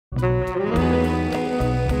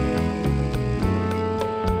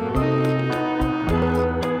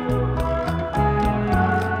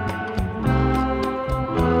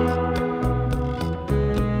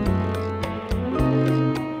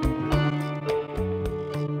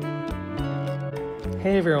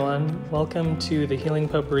Hey everyone, welcome to the Healing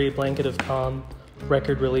Potpourri Blanket of Calm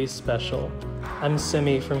record release special. I'm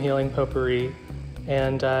Simi from Healing Potpourri,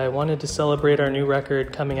 and I wanted to celebrate our new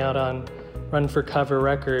record coming out on Run for Cover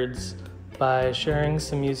Records by sharing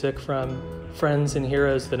some music from friends and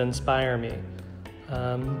heroes that inspire me.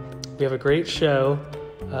 We have a great show.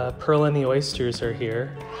 Pearl and the Oysters are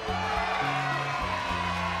here.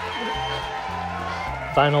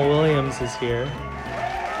 Vinyl Williams is here.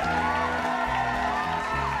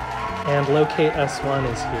 And Locate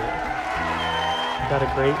S1 is here. We've got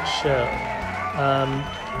a great show.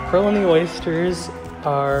 Pearl and the Oysters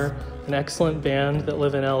are an excellent band that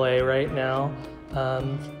live in LA right now.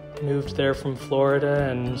 Moved there from Florida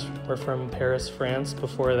and were from Paris, France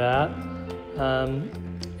before that.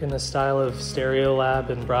 In the style of Stereolab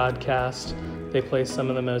and Broadcast, they play some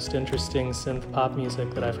of the most interesting synth pop music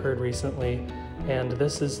that I've heard recently. And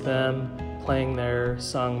this is them playing their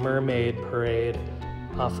song Mermaid Parade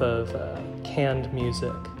off of Canned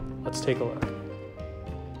Music. Let's take a look.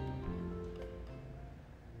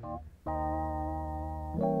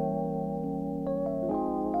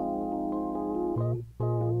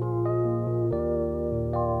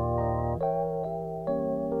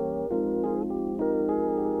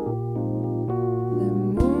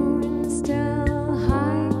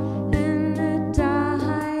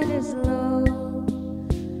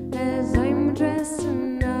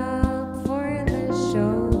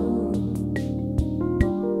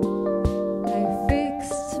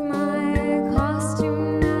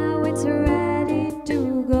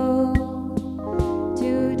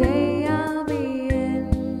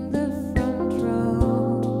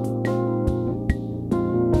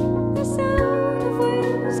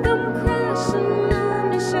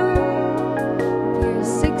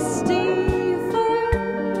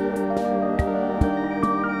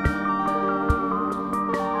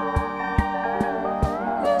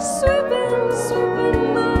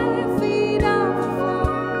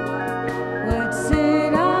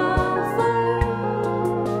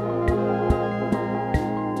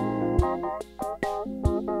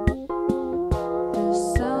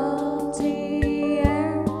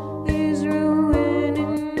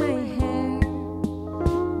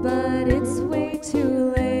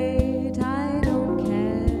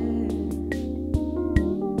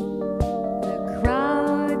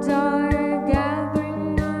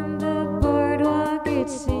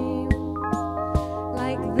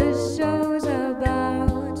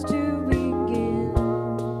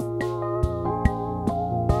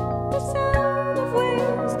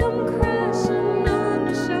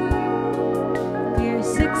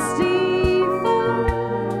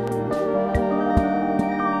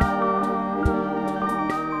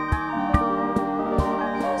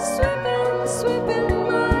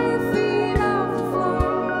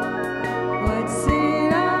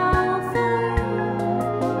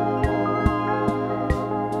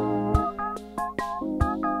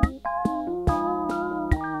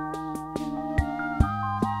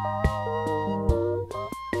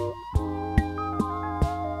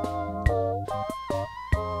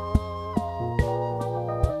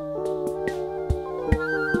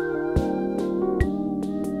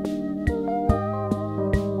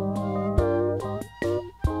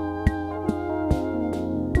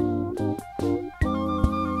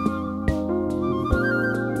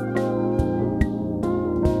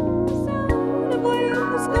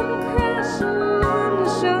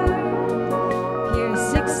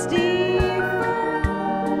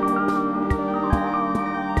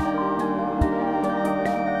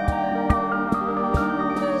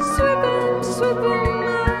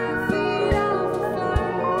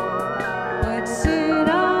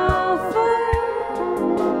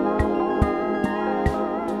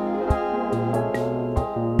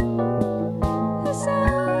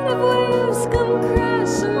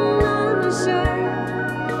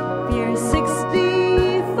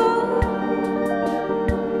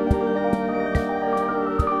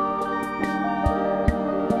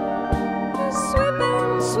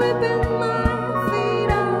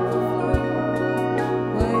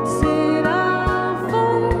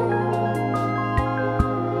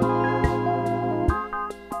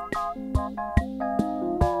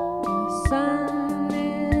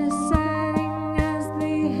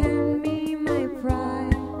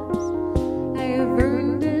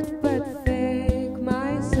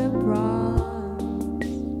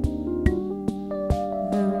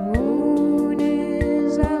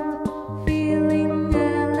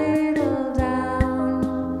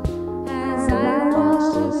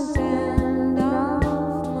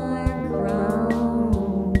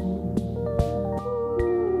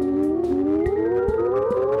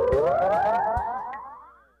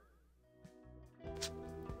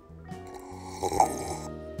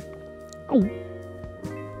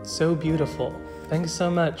 so beautiful. Thanks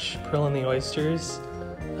so much, Pearl and the Oysters.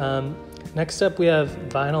 Next up we have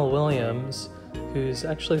Vinyl Williams, who's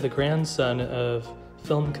actually the grandson of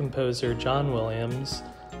film composer John Williams,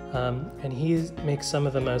 and he makes some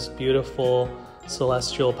of the most beautiful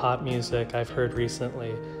celestial pop music I've heard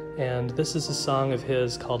recently, and this is a song of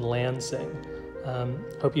his called Lansing.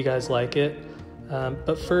 Hope you guys like it.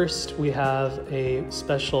 But first we have a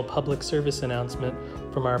special public service announcement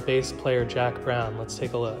from our bass player Jack Brown. Let's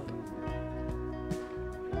take a look.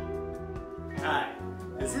 Hi,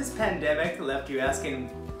 has this pandemic left you asking,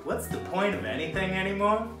 what's the point of anything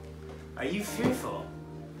anymore? Are you fearful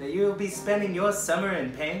that you will be spending your summer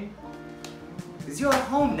in pain? Is your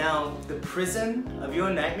home now the prison of your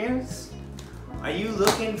nightmares? Are you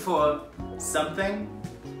looking for something,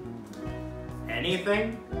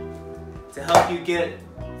 anything, to help you get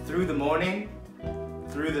through the morning,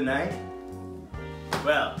 through the night?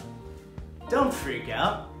 Well, don't freak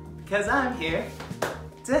out, because I'm here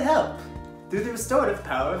to help through the restorative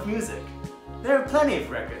power of music. There are plenty of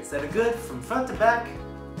records that are good from front to back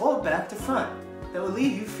or back to front that will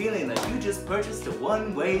leave you feeling like you just purchased a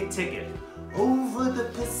one-way ticket over the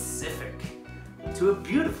Pacific to a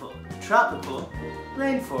beautiful tropical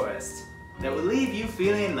rainforest that will leave you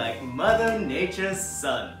feeling like Mother Nature's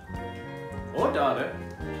son or daughter.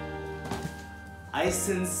 I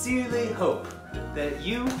sincerely hope that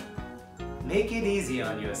you make it easy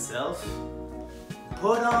on yourself,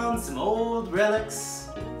 put on some old relics,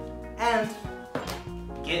 and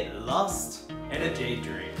get lost in a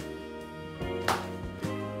daydream.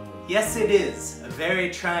 Yes, it is a very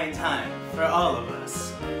trying time for all of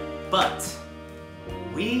us, but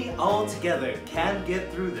we all together can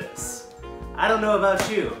get through this. I don't know about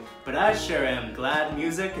you, but I sure am glad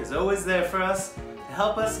music is always there for us to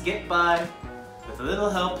help us get by with a little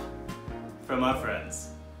help from our friends.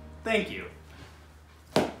 Thank you.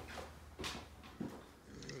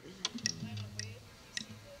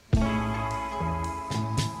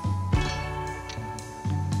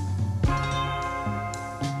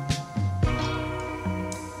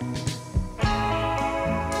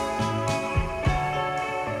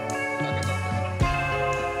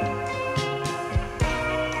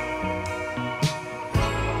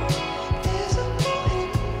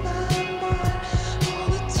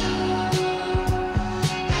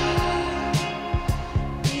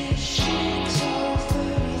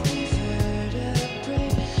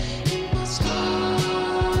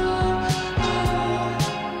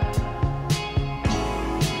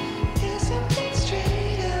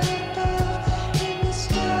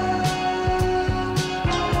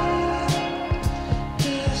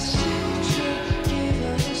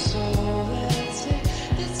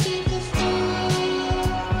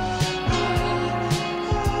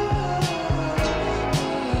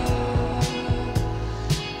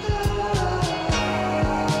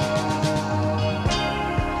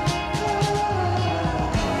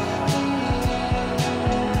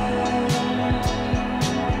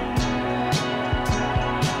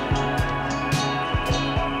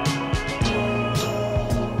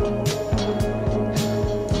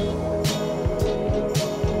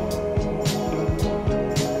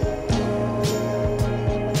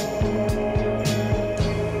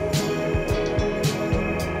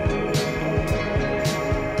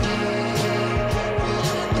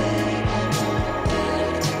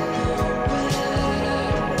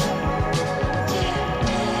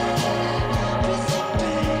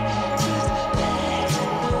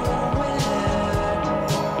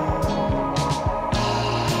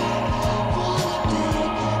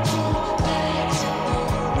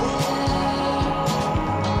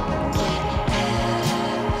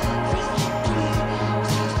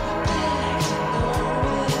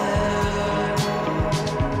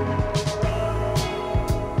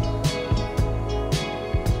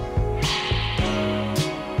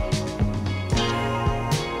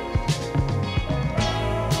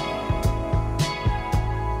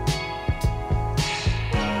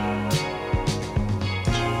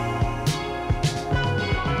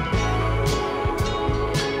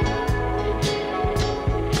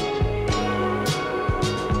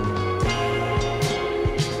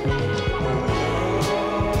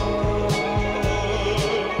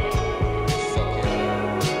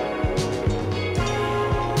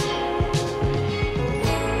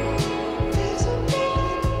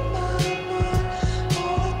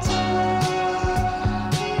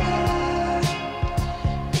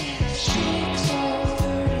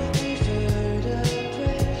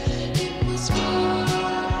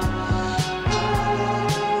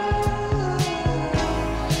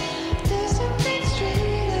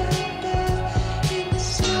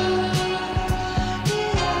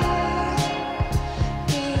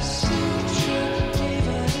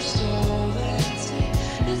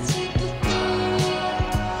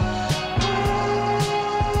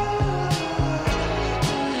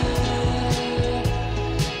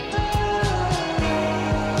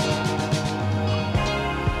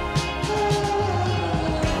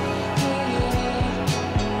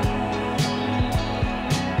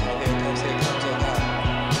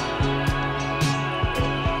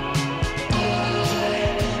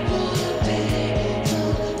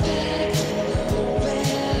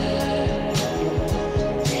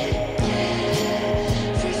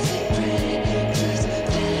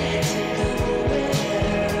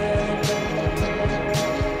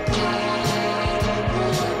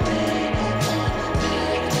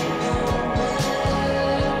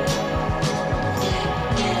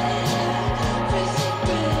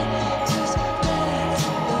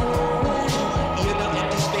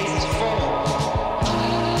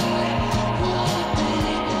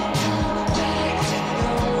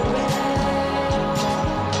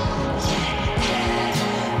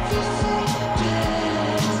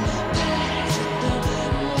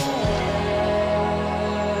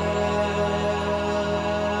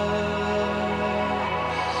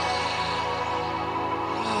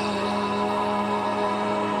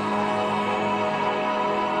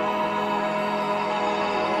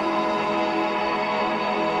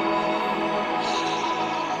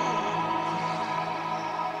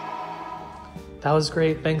 That was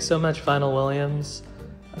great. Thanks so much, Vinyl Williams.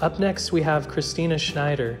 Up next, we have Christina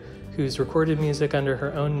Schneider, who's recorded music under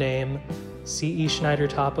her own name, C.E. Schneider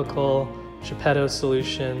Topical, Geppetto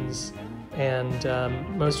Solutions, and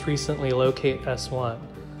most recently, Locate S1.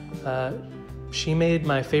 She made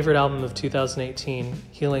my favorite album of 2018,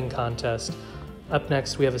 Healing Contest. Up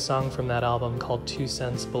next, we have a song from that album called 2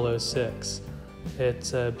 Cents Below 6.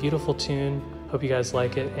 It's a beautiful tune. Hope you guys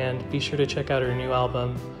like it, and be sure to check out her new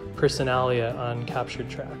album, Personalia, on Captured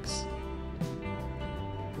Tracks.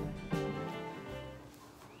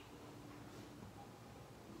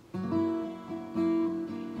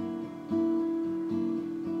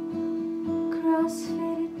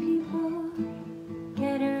 Cross-fitted people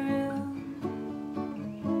get a room,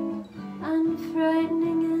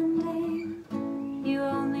 unfrightening ending, you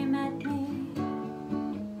only met me.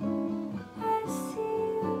 I see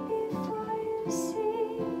you before you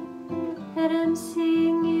see that I'm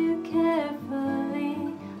seeing you carefully,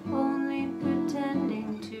 only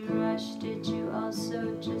pretending to rush. Did you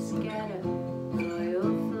also just get a royal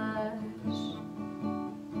flush?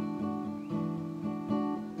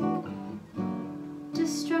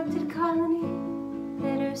 Destructed colony,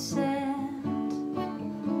 bitter sand.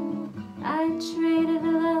 I traded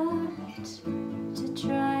a lot to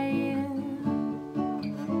try you.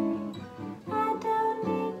 I don't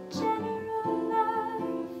need general love.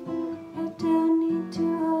 I don't need to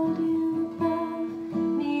hold you above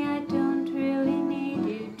me. I don't really need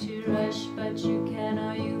you to rush, but you can.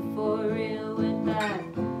 Are you for real with that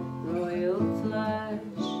royal flush?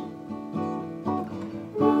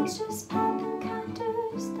 Nature's path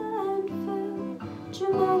encounters the landfill.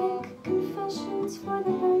 Dramatic confessions for the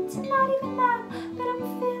birds. And not even now, but I'm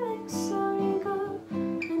feeling so regal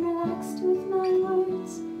and relaxed with my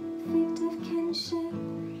words. Fictive kinship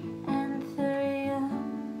and therium.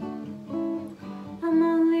 I'm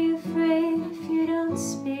only afraid if you don't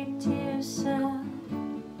speak to yourself.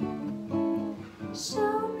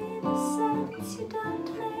 Show me the sense you don't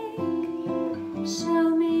make. Show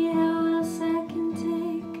me how else I can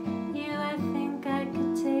take you. I think I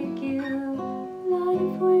could take you a lot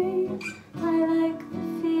of ways. I like the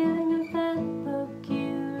feeling of that book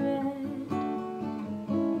you read.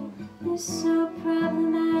 You're so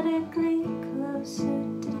problematically closer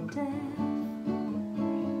to death.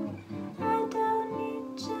 I don't need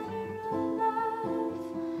general love.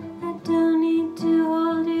 I don't need to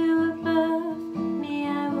hold you above me. I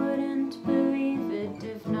wouldn't believe it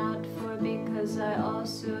if not for because I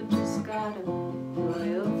also just got a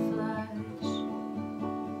royal flush.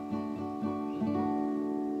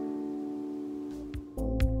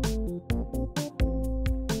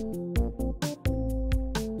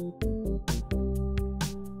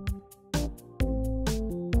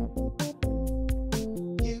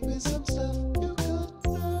 Give me some stuff you could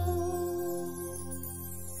know.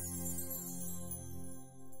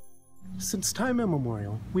 Since time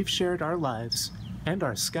immemorial, we've shared our lives and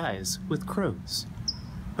our skies with crows.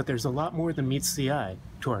 But there's a lot more than meets the eye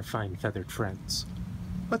to our fine feathered friends.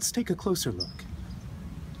 Let's take a closer look.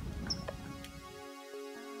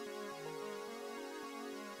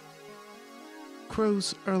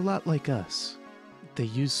 Crows are a lot like us. They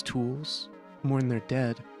use tools, mourn their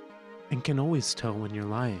dead, and can always tell when you're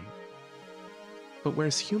lying. But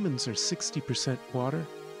whereas humans are 60% water,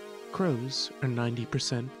 crows are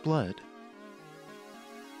 90% blood.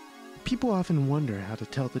 People often wonder how to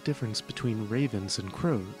tell the difference between ravens and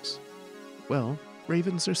crows. Well,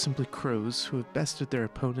 ravens are simply crows who have bested their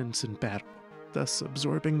opponents in battle, thus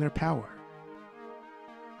absorbing their power.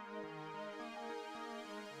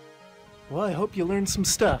 Well, I hope you learned some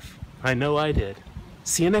stuff. I know I did.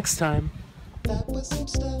 See you next time. That was some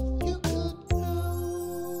stuff you could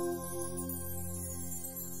know.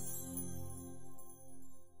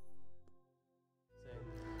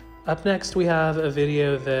 Up next, we have a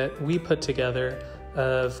video that we put together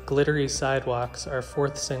of Glittery Sidewalks, our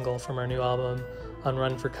 4th single from our new album on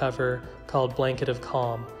Run for Cover, called Blanket of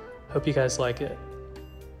Calm. Hope you guys like it.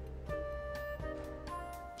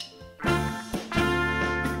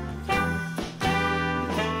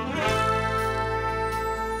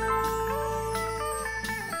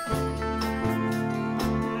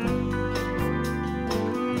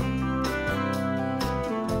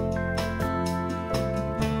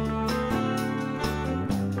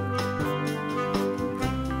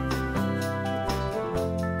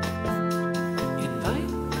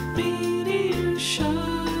 Invite me to your show.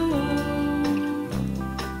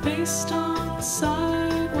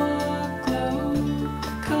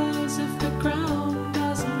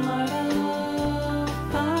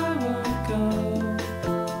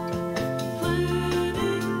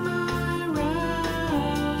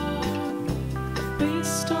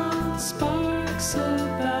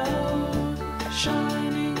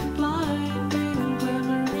 shining, blinding,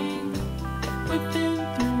 glimmering within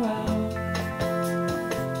throughout.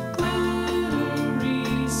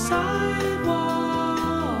 Glittery sidewalks,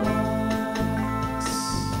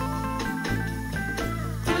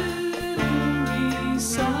 glittery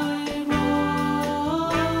sidewalks.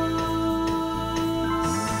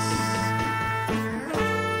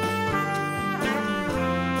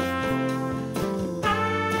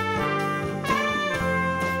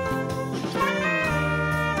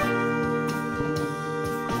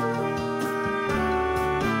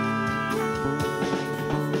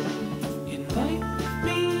 Invite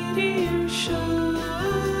me to your show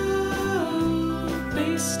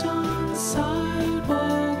based on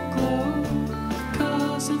sidewalk glow.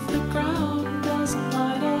 'Cause if the ground doesn't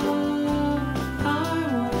light up, I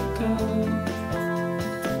won't go.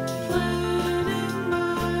 Planning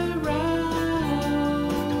my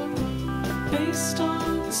route based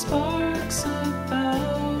on sparks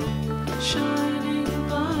about, shining,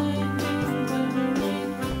 blinding,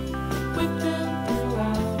 glimmering within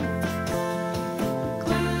throughout.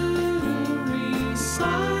 Glittery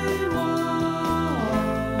sidewalks,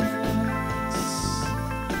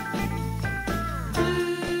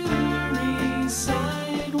 glittery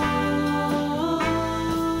sidewalks.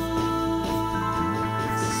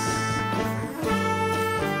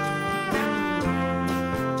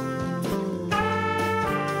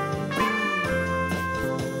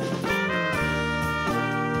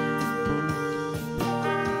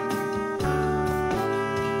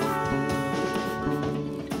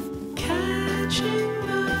 Catching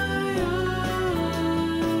my eye,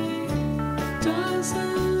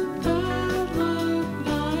 doesn't that look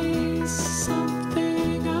nice?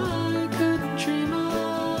 Something I couldn't dream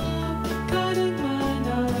of, guiding my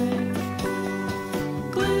night.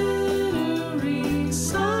 Glittery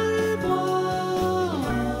sidewalks,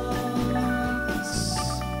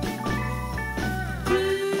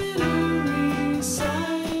 glittery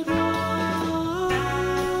sidewalks.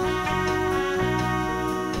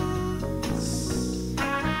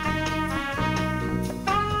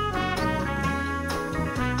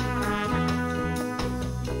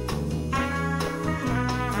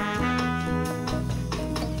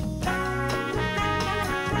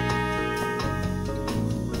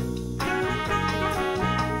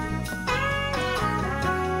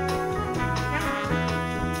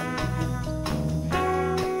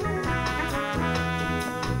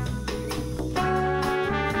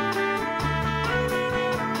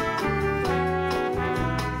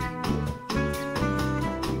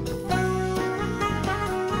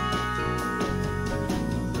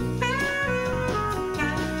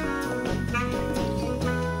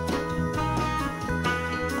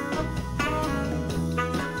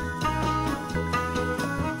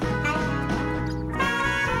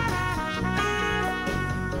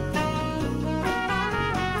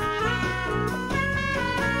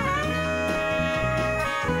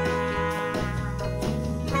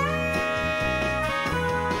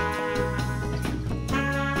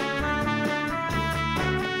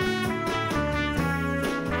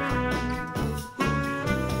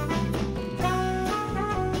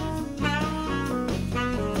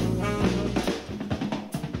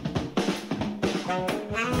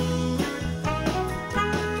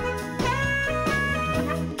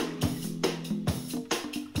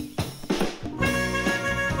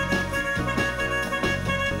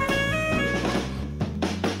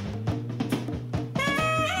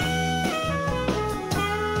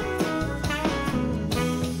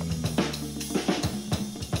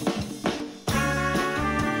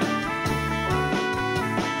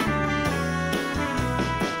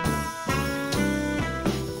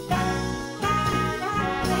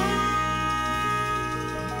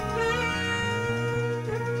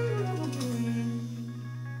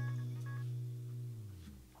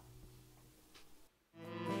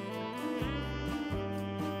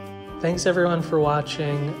 Thanks everyone for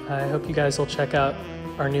watching. I hope you guys will check out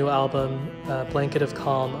our new album, Blanket of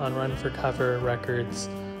Calm, on Run for Cover Records.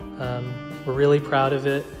 We're really proud of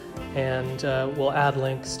it, and we'll add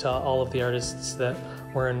links to all of the artists that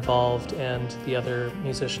were involved and the other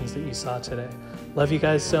musicians that you saw today. Love you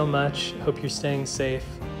guys so much. Hope you're staying safe,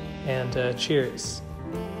 and cheers.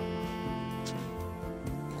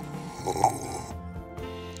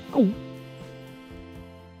 Oh.